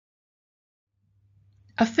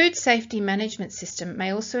A food safety management system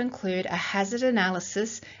may also include a hazard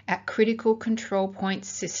analysis at critical control points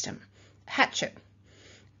system, Haccp.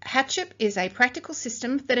 Haccp is a practical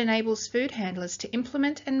system that enables food handlers to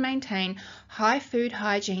implement and maintain high food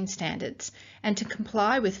hygiene standards and to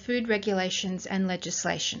comply with food regulations and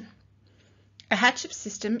legislation. A Haccp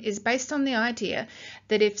system is based on the idea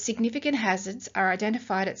that if significant hazards are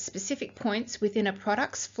identified at specific points within a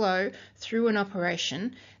product's flow through an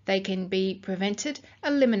operation, they can be prevented,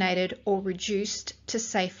 eliminated, or reduced to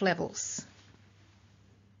safe levels.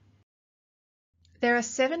 There are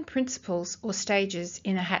 7 principles or stages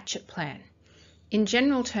in a Haccp plan. In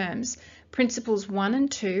general terms, principles 1 and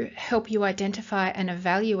 2 help you identify and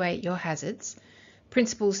evaluate your hazards.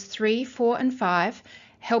 Principles 3, 4, and 5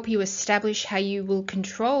 help you establish how you will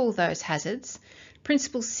control those hazards.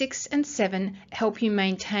 Principles 6 and 7 help you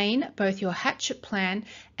maintain both your Haccp plan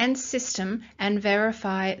and system and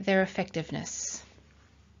verify their effectiveness.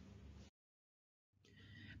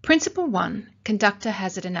 Principle 1, conduct a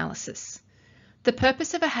hazard analysis. The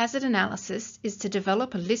purpose of a hazard analysis is to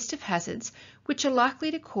develop a list of hazards which are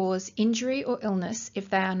likely to cause injury or illness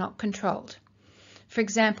if they are not controlled. For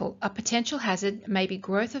example, a potential hazard may be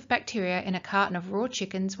growth of bacteria in a carton of raw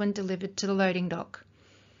chickens when delivered to the loading dock.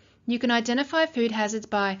 You can identify food hazards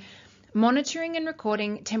by monitoring and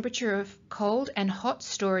recording temperature of cold and hot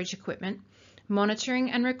storage equipment,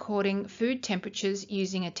 monitoring and recording food temperatures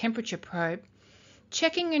using a temperature probe,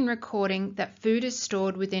 checking and recording that food is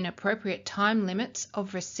stored within appropriate time limits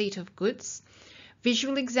of receipt of goods,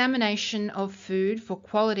 visual examination of food for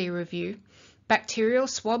quality review, bacterial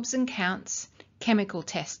swabs and counts, chemical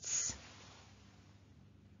tests.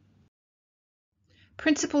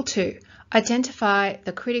 Principle 2. Identify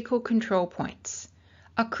the critical control points.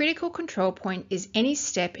 A critical control point is any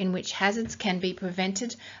step in which hazards can be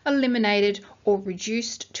prevented, eliminated, or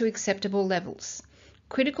reduced to acceptable levels.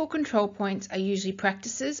 Critical control points are usually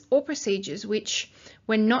practices or procedures which,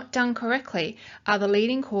 when not done correctly, are the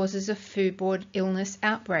leading causes of foodborne illness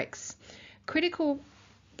outbreaks. Critical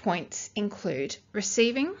points include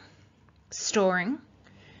receiving, storing,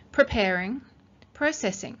 preparing,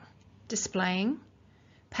 processing, displaying,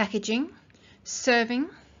 packaging, serving,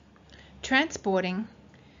 transporting,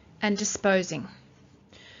 and disposing.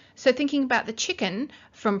 So thinking about the chicken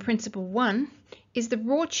from Principle 1, is the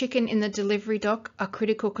raw chicken in the delivery dock a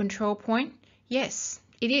critical control point? Yes,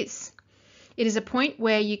 it is. It is a point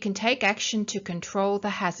where you can take action to control the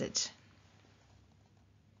hazard.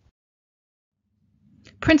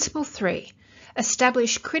 Principle 3.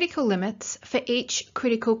 Establish critical limits for each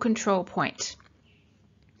critical control point.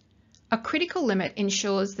 A critical limit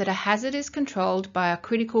ensures that a hazard is controlled by a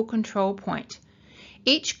critical control point.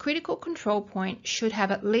 Each critical control point should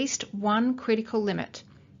have at least one critical limit.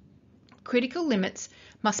 Critical limits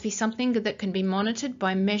must be something that can be monitored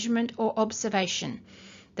by measurement or observation.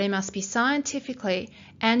 They must be scientifically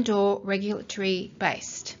and/or regulatory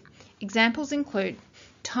based. Examples include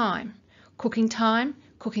time, cooking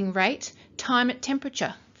rate, time at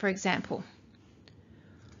temperature, for example.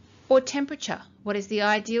 Or temperature, what is the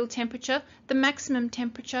ideal temperature, the maximum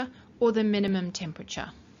temperature, or the minimum temperature?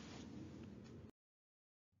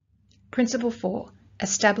 Principle 4.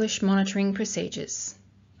 Establish monitoring procedures.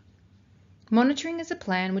 Monitoring is a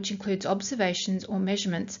plan which includes observations or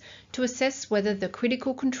measurements to assess whether the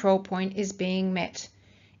critical control point is being met.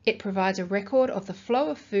 It provides a record of the flow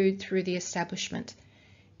of food through the establishment.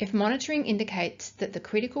 If monitoring indicates that the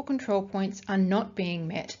critical control points are not being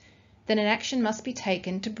met, then an action must be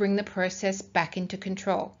taken to bring the process back into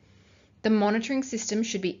control. The monitoring system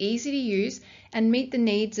should be easy to use and meet the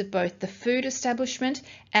needs of both the food establishment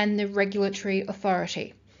and the regulatory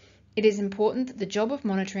authority. It is important that the job of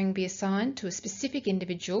monitoring be assigned to a specific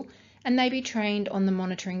individual and they be trained on the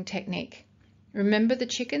monitoring technique. Remember the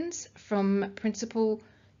chickens from Principle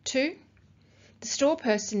 2? The store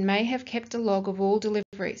person may have kept a log of all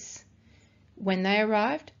deliveries. When they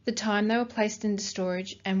arrived, the time they were placed into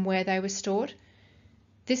storage and where they were stored.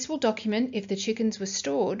 This will document if the chickens were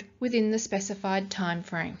stored within the specified time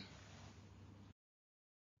frame.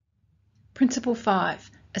 Principle 5.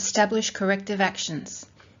 Establish corrective actions.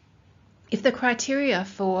 If the criteria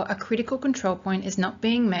for a critical control point is not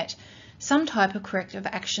being met, some type of corrective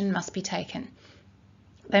action must be taken.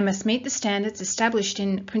 They must meet the standards established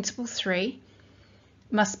in Principle 3,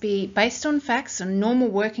 must be based on facts and normal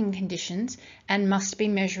working conditions, and must be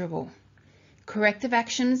measurable. Corrective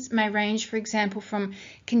actions may range, for example, from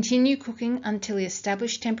continue cooking until the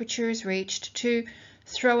established temperature is reached to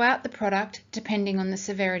throw out the product depending on the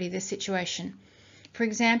severity of the situation. For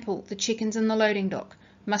example, the chickens on the loading dock.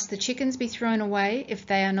 Must the chickens be thrown away if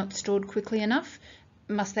they are not stored quickly enough?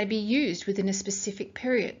 must they be used within a specific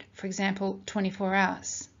period, for example, 24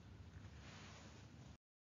 hours?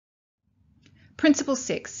 Principle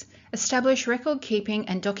 6. Establish record keeping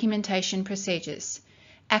and documentation procedures.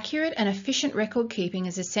 Accurate and efficient record keeping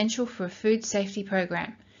is essential for a food safety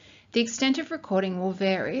program. The extent of recording will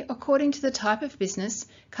vary according to the type of business,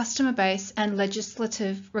 customer base, and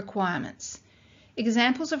legislative requirements.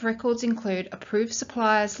 Examples of records include approved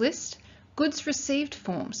suppliers list, goods received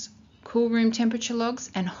forms, cool room temperature logs,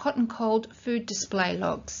 and hot and cold food display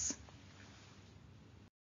logs.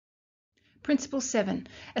 Principle 7.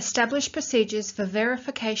 Establish procedures for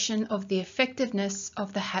verification of the effectiveness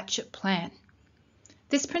of the Haccp plan.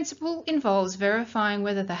 This principle involves verifying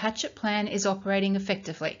whether the Haccp plan is operating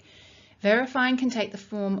effectively. Verifying can take the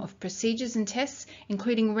form of procedures and tests,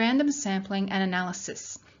 including random sampling and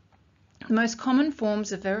analysis. The most common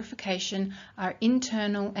forms of verification are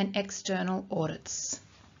internal and external audits.